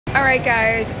Alright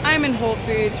guys, I'm in Whole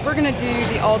Foods. We're gonna do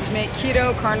the ultimate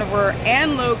keto, carnivore,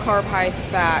 and low carb, high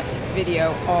fat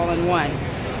video all in one.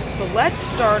 So let's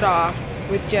start off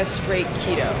with just straight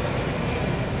keto.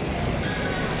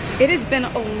 It has been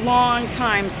a long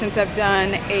time since I've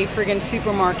done a friggin'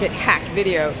 supermarket hack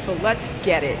video, so let's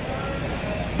get it.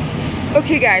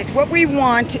 Okay guys, what we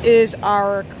want is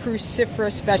our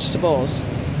cruciferous vegetables.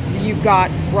 You've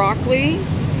got broccoli,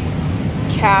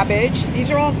 cabbage. These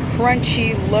are all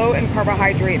crunchy, low in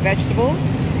carbohydrate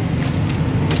vegetables.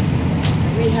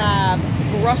 We have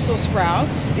Brussels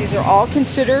sprouts. These are all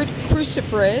considered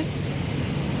cruciferous.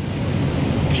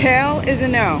 Kale is a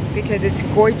no because it's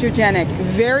goitrogenic,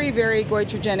 very, very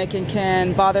goitrogenic, and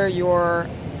can bother your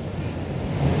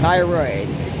thyroid.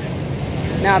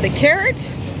 Now the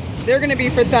carrots, they're gonna be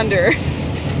for thunder.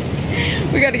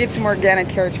 We gotta get some organic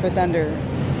carrots for thunder.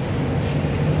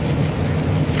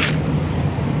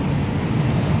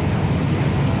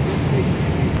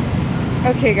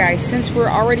 Okay guys, since we're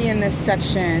already in this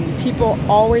section, people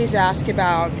always ask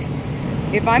about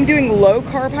if I'm doing low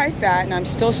carb, high fat, and I'm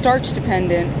still starch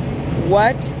dependent,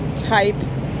 what type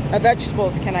of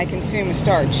vegetables can I consume with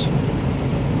starch?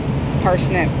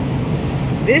 Parsnip.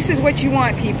 This is what you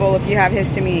want, people, if you have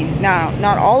histamine. Now,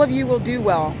 not all of you will do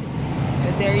well,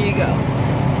 but there you go.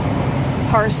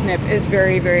 Parsnip is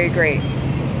very, very great.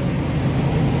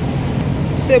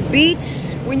 So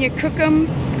beets, when you cook them,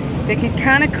 they can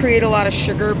kind of create a lot of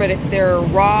sugar, but if they're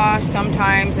raw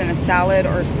sometimes in a salad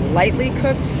or lightly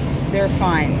cooked, they're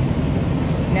fine.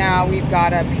 Now we've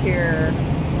got up here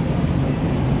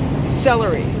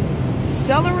celery.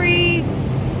 Celery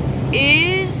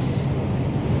is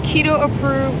keto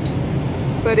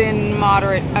approved, but in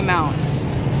moderate amounts.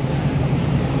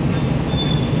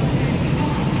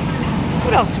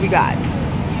 What else do we got?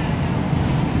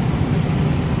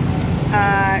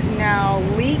 Now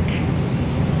leek.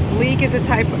 Leek is a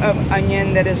type of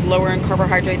onion that is lower in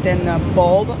carbohydrate than the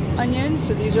bulb onion,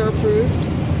 so these are approved.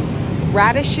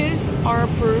 Radishes are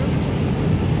approved,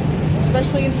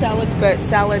 especially in salads, but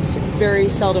salads very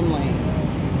seldomly.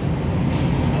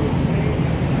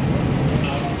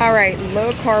 All right,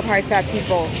 low carb, high fat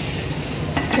people.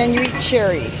 Can you eat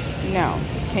cherries? No.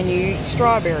 Can you eat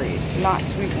strawberries? Not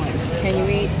sweet ones. Can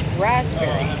you eat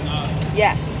raspberries?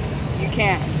 Yes, you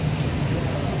can.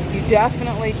 You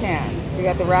definitely can. We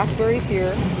got the raspberries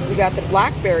here, we got the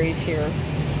blackberries here,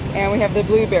 and we have the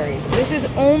blueberries. This is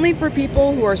only for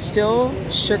people who are still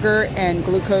sugar and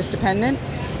glucose dependent.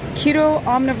 Keto,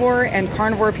 omnivore, and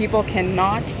carnivore people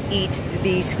cannot eat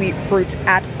these sweet fruits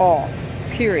at all,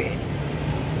 period.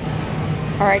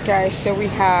 All right guys, so we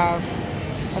have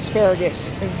asparagus,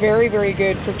 very, very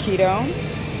good for keto.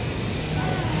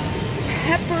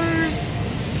 Peppers,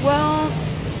 well,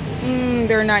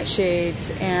 they're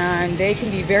nightshades, and they can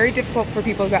be very difficult for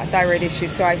people who got thyroid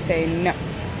issues, so I say no.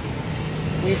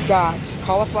 We've got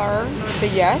cauliflower, say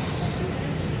yes.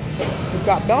 We've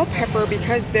got bell pepper,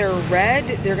 because they're red,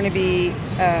 they're going to be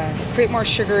create more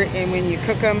sugar in when you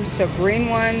cook them, so green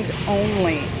ones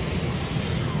only.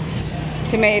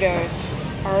 Tomatoes,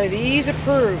 are these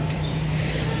approved?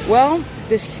 Well,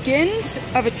 the skins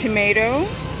of a tomato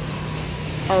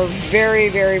are very,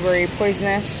 very, very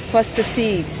poisonous, plus the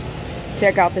seeds.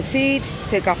 Take out the seeds,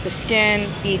 take off the skin,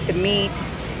 eat the meat,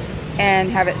 and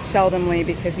have it seldomly,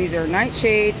 because these are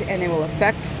nightshades and they will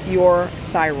affect your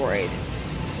thyroid.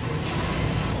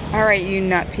 All right, you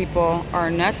nut people, are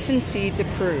nuts and seeds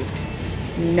approved?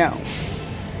 No.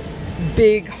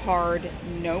 Big, hard,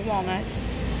 no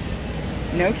walnuts,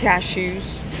 no cashews,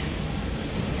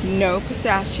 no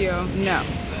pistachio, no.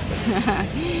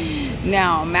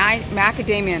 Now,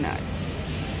 macadamia nuts.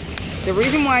 The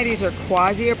reason why these are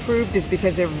quasi-approved is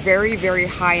because they're very, very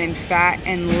high in fat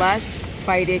and less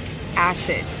phytic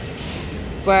acid.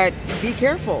 But be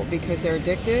careful, because they're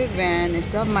addictive and they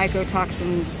still have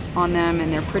mycotoxins on them,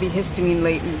 and they're pretty histamine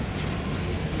latent.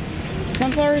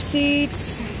 Sunflower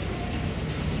seeds,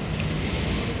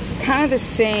 kind of the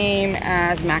same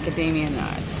as macadamia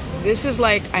nuts. This is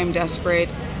like, I'm desperate.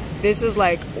 This is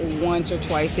like once or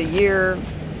twice a year,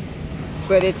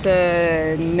 but it's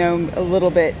a no, a little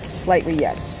bit, slightly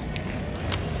yes.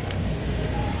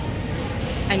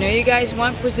 I know you guys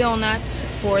want Brazil nuts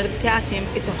for the potassium.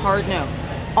 It's a hard no.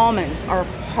 Almonds are a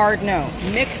hard no.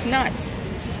 Mixed nuts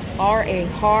are a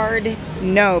hard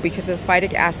no because of the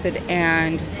phytic acid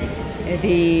and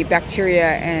the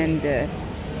bacteria and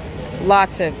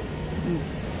lots of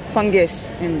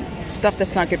fungus and stuff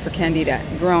that's not good for candida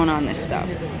growing on this stuff.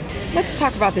 Let's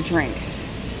talk about the drinks.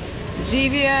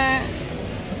 Zevia,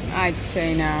 I'd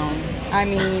say no. I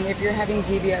mean, if you're having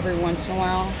Zevia every once in a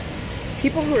while,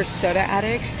 People who are soda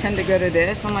addicts tend to go to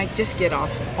this. I'm like, just get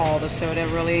off all the soda,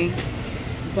 really.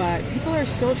 But people are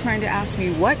still trying to ask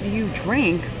me, what do you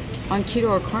drink on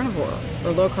keto or carnivore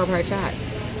or low carb, high fat?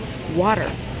 Water.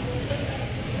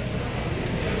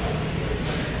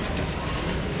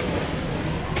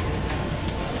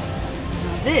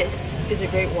 Now this is a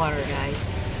great water,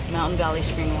 guys. Mountain Valley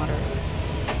spring water.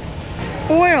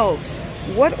 Oils.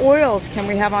 What oils can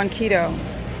we have on keto?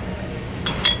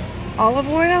 Olive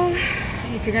oil.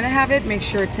 If you're gonna have it, make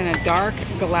sure it's in a dark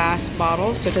glass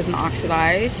bottle so it doesn't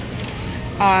oxidize.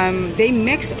 They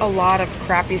mix a lot of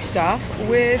crappy stuff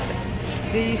with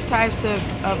these types of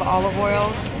olive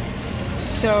oils.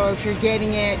 So if you're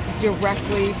getting it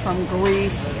directly from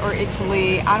Greece or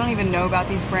Italy, I don't even know about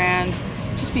these brands.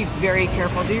 Just be very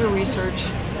careful. Do your research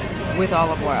with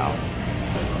olive oil.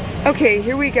 Okay,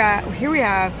 here we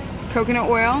have coconut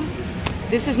oil.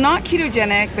 This is not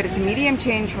ketogenic, but it's a medium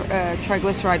chain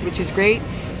triglyceride, which is great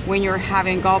when you're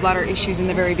having gallbladder issues in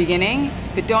the very beginning,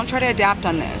 but don't try to adapt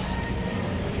on this.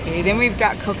 Okay, then we've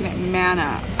got coconut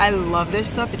manna. I love this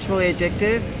stuff, it's really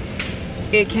addictive.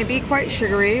 It can be quite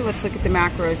sugary. Let's look at the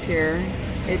macros here.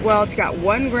 It's got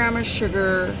 1 gram of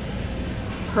sugar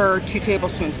per 2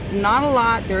 tablespoons. Not a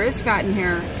lot, there is fat in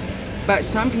here, but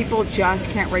some people just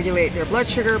can't regulate their blood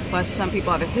sugar, plus some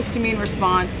people have a histamine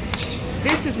response.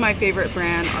 This is my favorite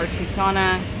brand,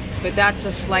 Artisana, but that's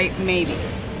a slight maybe.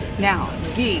 Now,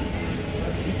 ghee.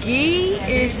 Ghee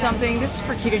is something, this is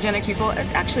for ketogenic people,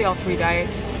 actually all 3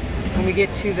 diets. When we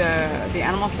get to the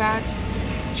animal fats,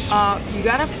 you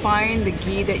gotta find the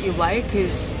ghee that you like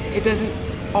because it doesn't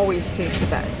always taste the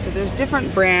best. So there's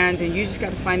different brands and you just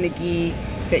gotta find the ghee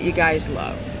that you guys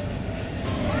love.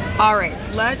 All right,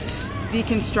 let's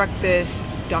deconstruct this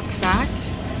duck fat.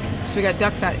 So we got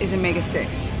duck fat is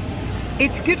omega-6.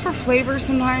 It's good for flavor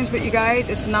sometimes, but you guys,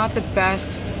 it's not the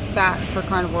best fat for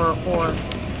carnivore or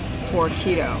for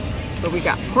keto. But we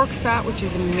got pork fat, which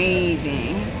is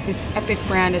amazing. This Epic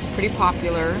brand is pretty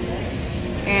popular.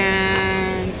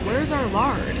 And where's our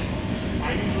lard?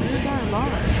 Where's our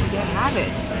lard? We don't have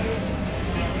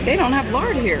it. They don't have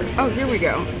lard here. Oh, here we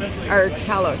go. Our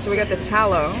tallow. So we got the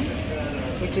tallow,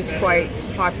 which is quite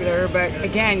popular. But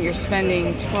again, you're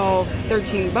spending 12,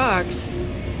 13 bucks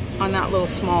on that little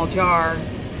small jar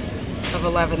of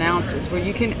 11 ounces, where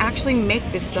you can actually make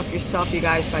this stuff yourself, you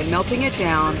guys, by melting it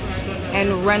down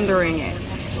and rendering it.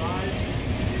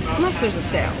 Unless there's a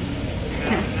sale.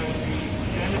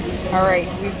 All right,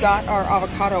 we've got our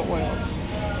avocado oils.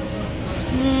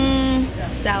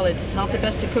 Salads, not the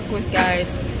best to cook with,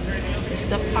 guys. This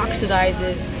stuff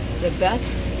oxidizes. The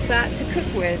best fat to cook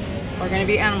with are gonna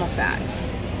be animal fats.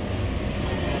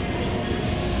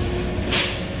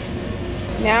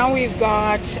 Now we've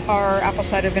got our apple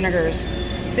cider vinegars.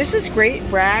 This is great.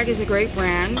 Bragg is a great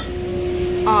brand.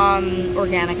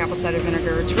 Organic apple cider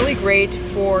vinegar. It's really great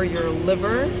for your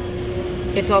liver.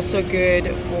 It's also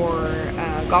good for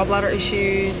gallbladder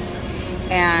issues.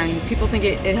 And people think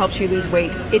it helps you lose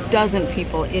weight. It doesn't,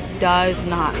 people. It does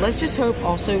not. Let's just hope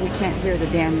also we can't hear the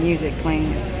damn music playing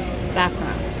in the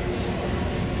background.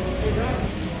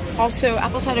 Also,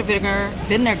 apple cider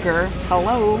vinegar,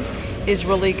 hello, is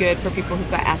really good for people who've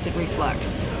got acid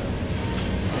reflux.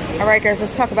 All right, guys,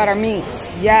 let's talk about our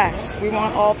meats. Yes, we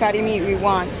want all fatty meat. We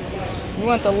want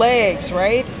the legs,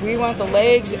 right? We want the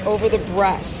legs over the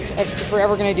breast if we're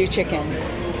ever gonna do chicken.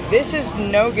 This is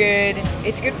no good.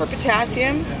 It's good for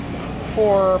potassium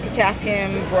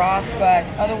broth, but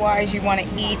otherwise you wanna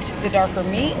eat the darker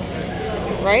meats,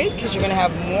 right? Because you're gonna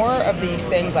have more of these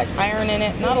things like iron in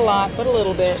it. Not a lot, but a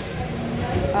little bit.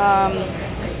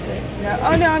 No,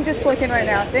 oh no, I'm just looking right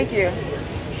now. Thank you.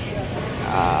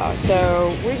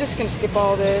 So we're just gonna skip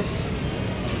all this.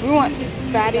 We want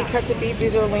fatty cuts of beef.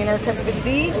 These are leaner cuts, but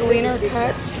these leaner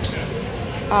cuts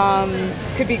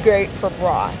could be great for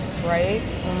broth, right?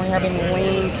 When we're having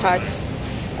lean cuts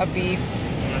of beef,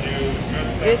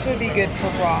 this would be good for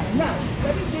broth.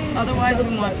 Otherwise,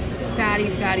 we want fatty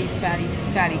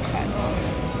cuts.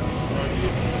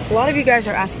 A lot of you guys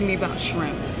are asking me about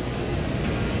shrimp.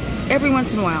 Every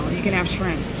once in a while, you can have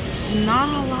shrimp. Not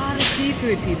a lot of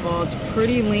seafood, people. It's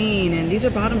pretty lean, and these are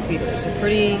bottom feeders. They're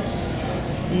pretty.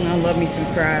 I love me some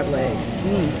crab legs.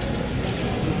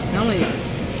 I'm telling you.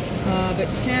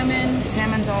 But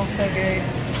salmon's also good.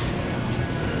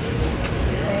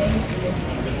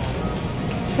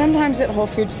 Sometimes at Whole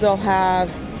Foods they'll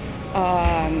have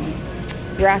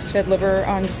grass-fed liver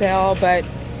on sale, but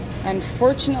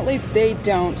unfortunately they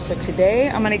don't. So today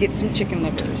I'm gonna get some chicken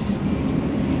livers.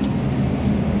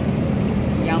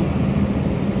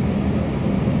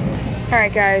 All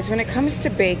right, guys, when it comes to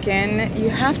bacon, you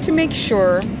have to make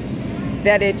sure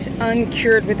that it's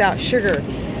uncured without sugar.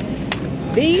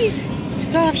 These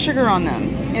still have sugar on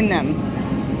them, in them.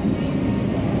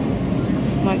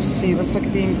 Let's see, let's look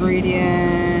at the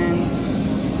ingredients.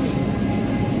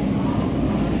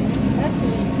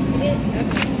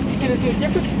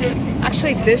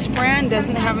 Actually, this brand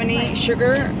doesn't have any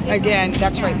sugar. Again,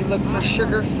 that's right, you look for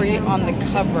sugar-free on the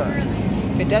cover.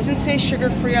 If it doesn't say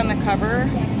sugar-free on the cover,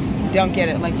 don't get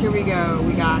it. Like, here we go,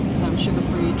 we got some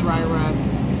sugar-free dry rub.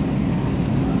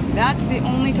 That's the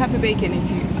only type of bacon.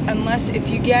 Unless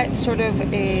you get sort of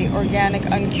a organic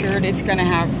uncured, it's gonna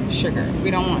have sugar.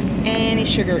 We don't want any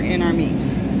sugar in our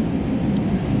meats.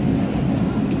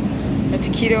 It's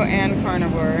keto and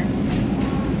carnivore.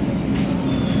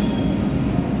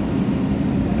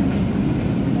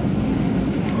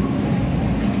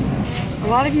 A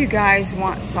lot of you guys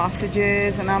want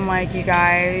sausages, and I'm like, you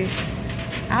guys,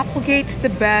 Applegate's the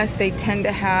best. They tend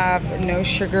to have no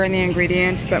sugar in the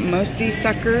ingredients, but most of these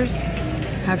suckers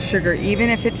have sugar, even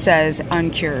if it says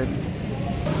uncured.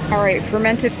 All right,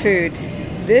 fermented foods.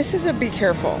 This is a be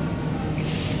careful,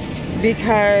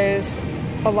 because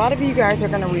a lot of you guys are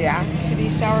gonna react to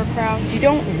these sauerkrauts. You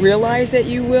don't realize that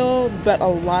you will, but a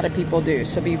lot of people do.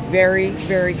 So be very,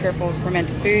 very careful with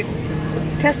fermented foods.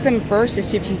 Test them first to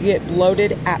see if you get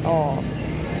bloated at all.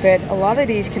 But a lot of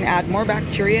these can add more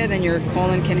bacteria than your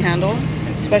colon can handle,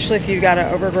 especially if you've got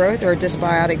an overgrowth or a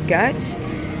dysbiotic gut.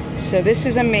 So this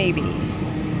is a maybe.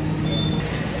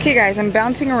 Okay guys, I'm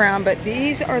bouncing around, but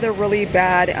these are the really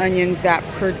bad onions that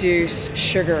produce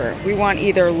sugar. We want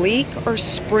either leek or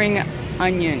spring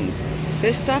onions.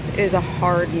 This stuff is a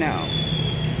hard no.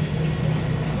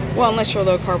 Well, unless you're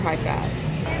low carb, high fat.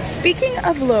 Speaking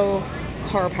of low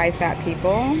carb, high fat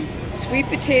people, sweet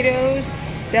potatoes,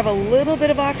 they have a little bit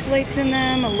of oxalates in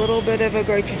them, a little bit of a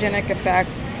goitrogenic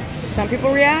effect. Some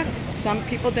people react, some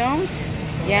people don't.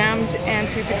 Yams and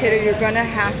sweet potato, you're gonna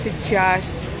have to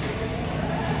just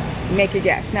make a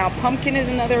guess. Now, pumpkin is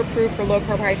another approved for low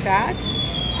carb, high fat.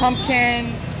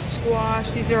 Pumpkin,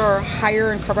 squash, these are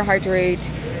higher in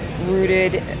carbohydrate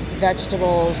rooted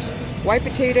vegetables. White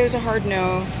potatoes, a hard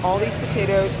no. All these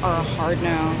potatoes are a hard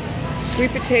no.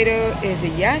 Sweet potato is a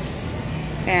yes,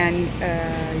 and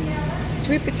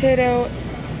sweet potato,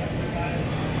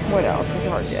 what else is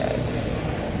hard yes?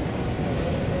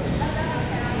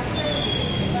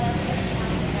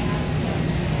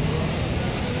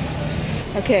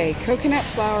 Okay, coconut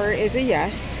flour is a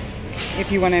yes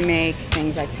if you want to make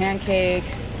things like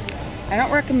pancakes. I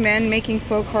don't recommend making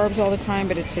faux carbs all the time,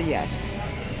 but it's a yes.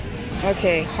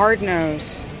 Okay, hard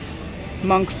no's.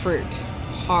 Monk fruit,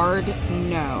 hard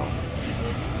no.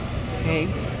 Okay,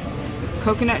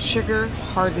 coconut sugar,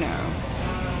 hard no.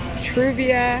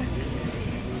 Truvia,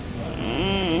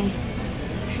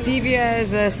 stevia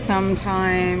is a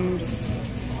sometimes.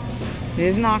 It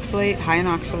is an oxalate, high in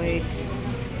oxalates.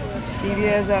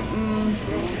 Stevia is a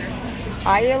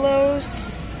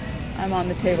Allulose, I'm on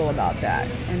the table about that,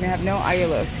 and they have no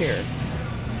allulose here.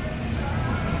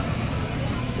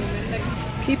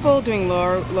 People doing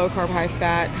low carb, high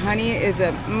fat, honey is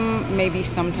a maybe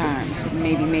sometimes,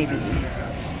 maybe.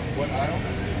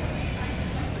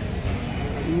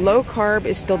 Low carb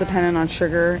is still dependent on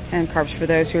sugar and carbs for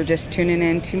those who are just tuning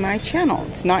in to my channel.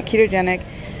 It's not ketogenic,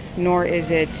 nor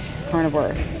is it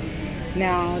carnivore.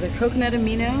 Now, the coconut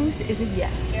aminos is a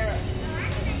yes.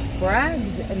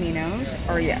 Bragg's aminos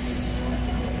are yes.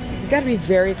 We've got to be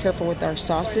very careful with our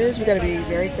sauces. We've got to be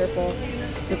very careful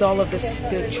with all of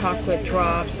the chocolate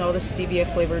drops, all the stevia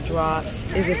flavored drops,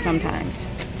 is a sometimes.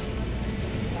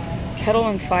 Kettle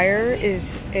and Fire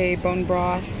is a bone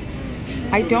broth.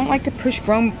 I don't like to push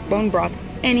bone broth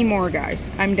anymore, guys.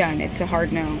 I'm done. It's a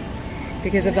hard no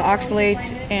because of the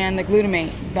oxalates and the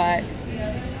glutamate. But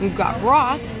we've got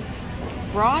broth.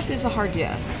 Broth is a hard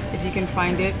yes if you can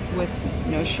find it with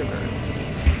no sugar.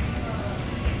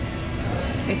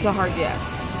 It's a hard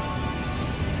yes.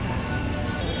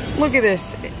 Look at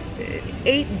this,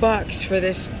 $8 for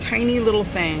this tiny little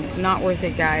thing. Not worth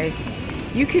it, guys.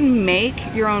 You can make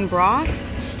your own broth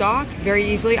stock very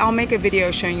easily. I'll make a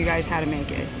video showing you guys how to make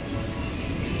it.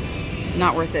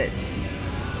 Not worth it.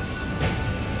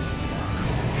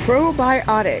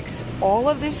 Probiotics. All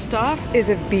of this stuff is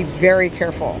be very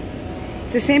careful.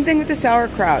 It's the same thing with the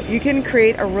sauerkraut. You can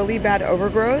create a really bad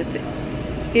overgrowth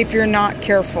if you're not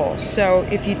careful. So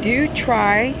if you do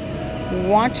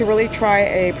want to really try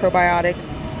a probiotic,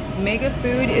 Mega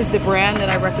Food is the brand that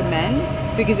I recommend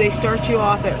because they start you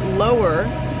off at lower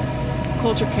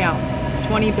culture counts,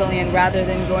 20 billion, rather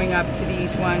than going up to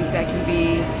these ones that can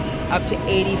be up to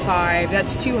 85.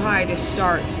 That's too high to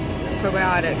start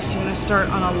probiotics. You want to start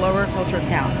on a lower culture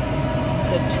count.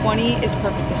 So 20 is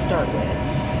perfect to start with.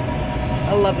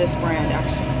 I love this brand,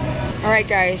 actually. All right,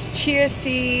 guys, chia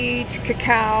seeds,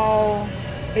 cacao,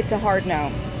 it's a hard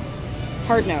no.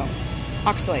 Hard no.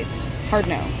 Oxalates, hard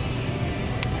no.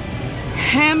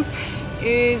 Hemp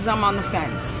is, I'm on the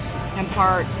fence. Hemp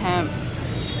hearts, hemp.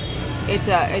 It's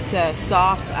a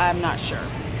soft, I'm not sure.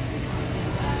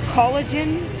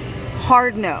 Collagen,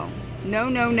 hard no. No,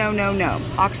 no, no, no, no.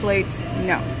 Oxalates,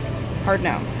 no. Hard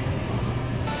no.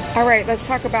 All right, let's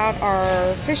talk about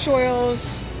our fish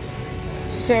oils.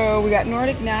 So we got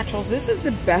Nordic Naturals. This is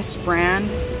the best brand.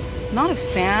 Not a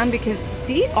fan because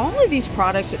all of these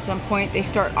products at some point, they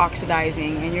start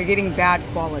oxidizing and you're getting bad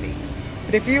quality.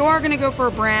 But if you are gonna go for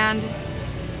a brand,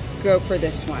 go for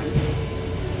this one.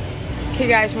 Okay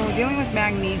guys, when we're dealing with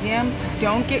magnesium,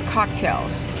 don't get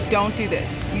cocktails. Don't do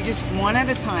this. You just one at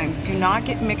a time. Do not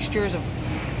get mixtures of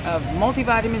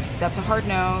multivitamins. That's a hard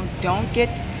no. Don't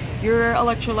get your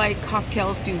electrolyte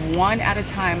cocktails. Do one at a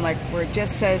time, like where it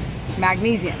just says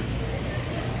magnesium.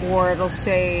 Or it'll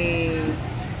say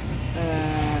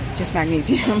just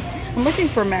magnesium. I'm looking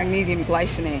for magnesium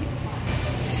glycinate.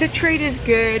 Citrate is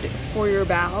good for your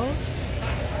bowels.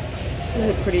 This is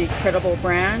a pretty credible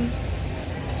brand.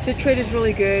 Citrate is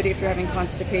really good if you're having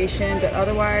constipation, but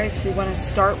otherwise we want to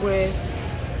start with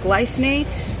glycinate.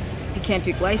 If you can't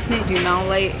do glycinate, do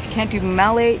malate. If you can't do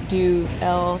malate, do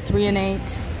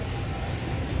L-threonate.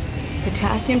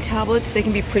 Potassium tablets, they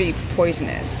can be pretty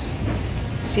poisonous.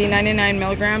 See, 99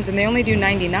 milligrams, and they only do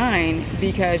 99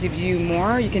 because if you do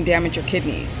more, you can damage your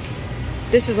kidneys.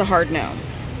 This is a hard no.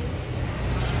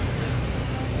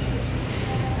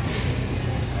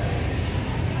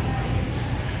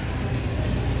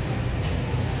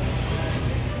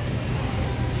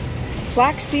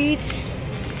 Flax seeds,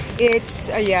 it's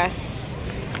a yes.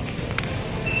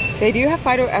 They do have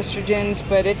phytoestrogens,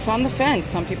 but it's on the fence.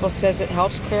 Some people says it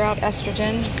helps clear out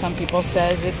estrogen. Some people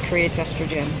says it creates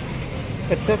estrogen.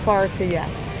 But so far it's a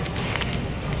yes.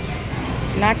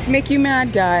 Not to make you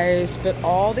mad, guys, but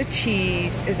all the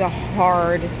cheese is a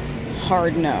hard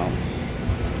no.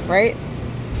 Right?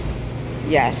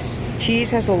 Yes.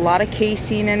 Cheese has a lot of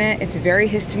casein in it. It's very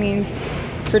histamine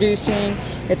producing.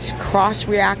 It's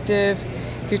cross-reactive.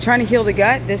 If you're trying to heal the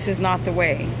gut, this is not the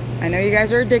way. I know you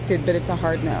guys are addicted, but it's a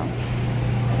hard no.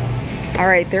 All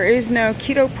right, there is no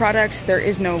keto products. There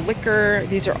is no liquor.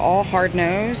 These are all hard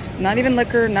no's. Not even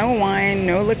liquor, no wine,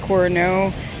 no liqueur,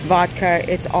 no vodka.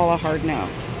 It's all a hard no.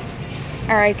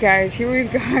 All right, guys, here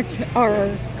we've got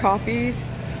our coffees.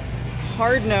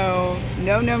 Hard no.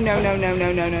 No, no, no, no, no,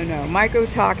 no, no, no, no.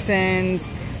 Mycotoxins.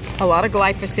 A lot of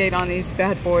glyphosate on these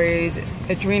bad boys,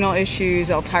 adrenal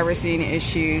issues, L-tyrosine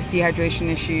issues,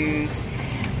 dehydration issues,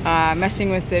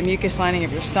 messing with the mucus lining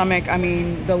of your stomach. I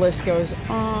mean, the list goes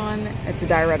on. It's a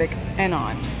diuretic and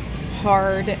on.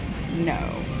 Hard no.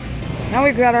 Now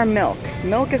we've got our milk.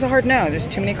 Milk is a hard no. There's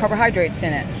too many carbohydrates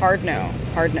in it. Hard no.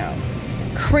 Hard no.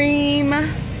 Cream.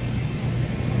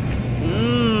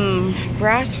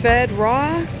 Grass-fed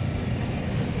raw.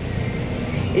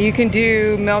 You can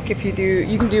do milk if you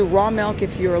can do raw milk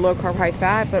if you're low carb, high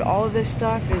fat, but all of this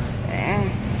stuff is,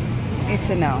 it's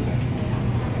a no.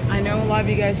 I know a lot of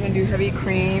you guys want to do heavy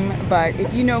cream, but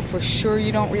if you know for sure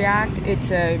you don't react,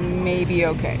 it's a maybe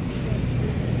okay.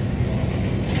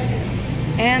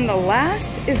 And the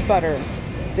last is butter.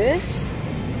 This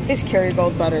is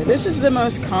Kerrygold butter. This is the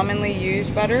most commonly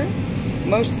used butter.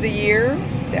 Most of the year,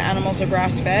 the animals are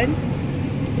grass-fed.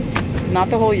 Not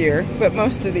the whole year, but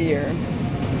most of the year.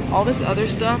 All this other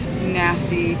stuff,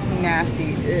 nasty,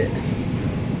 nasty.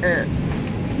 Ugh.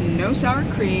 No sour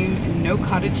cream, no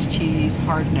cottage cheese,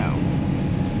 hard no.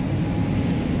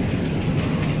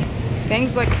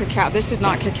 Things like cacao, this is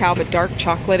not cacao, but dark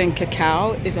chocolate and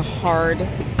cacao is a hard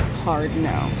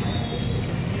no.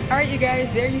 All right, you guys,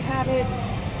 there you have it.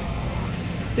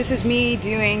 This is me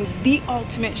doing the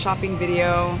ultimate shopping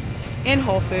video in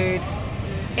Whole Foods,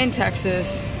 in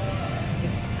Texas.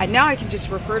 And now I can just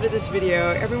refer to this video.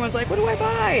 Everyone's like, what do I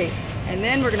buy? And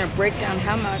then we're gonna break down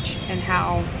how much and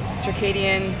how,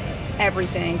 circadian,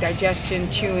 everything,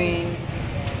 digestion, chewing,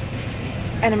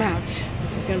 and I'm out.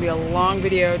 This is gonna be a long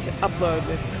video to upload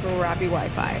with crappy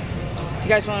Wi-Fi. If you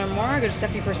guys wanna learn more, go to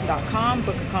stephanieperson.com,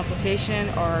 book a consultation,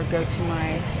 or go to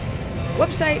my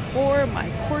website or my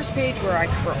course page where I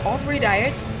cover all 3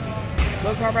 diets,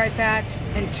 low carb, high fat,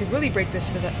 and to really break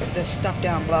this stuff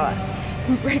down,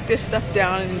 break this stuff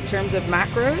down in terms of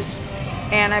macros.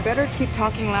 And I better keep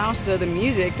talking loud so the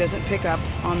music doesn't pick up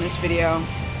on this video.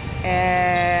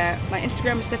 My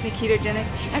Instagram is Stephanie Ketogenic.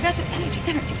 I got some energy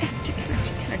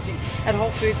at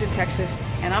Whole Foods in Texas,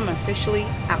 and I'm officially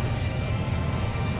out.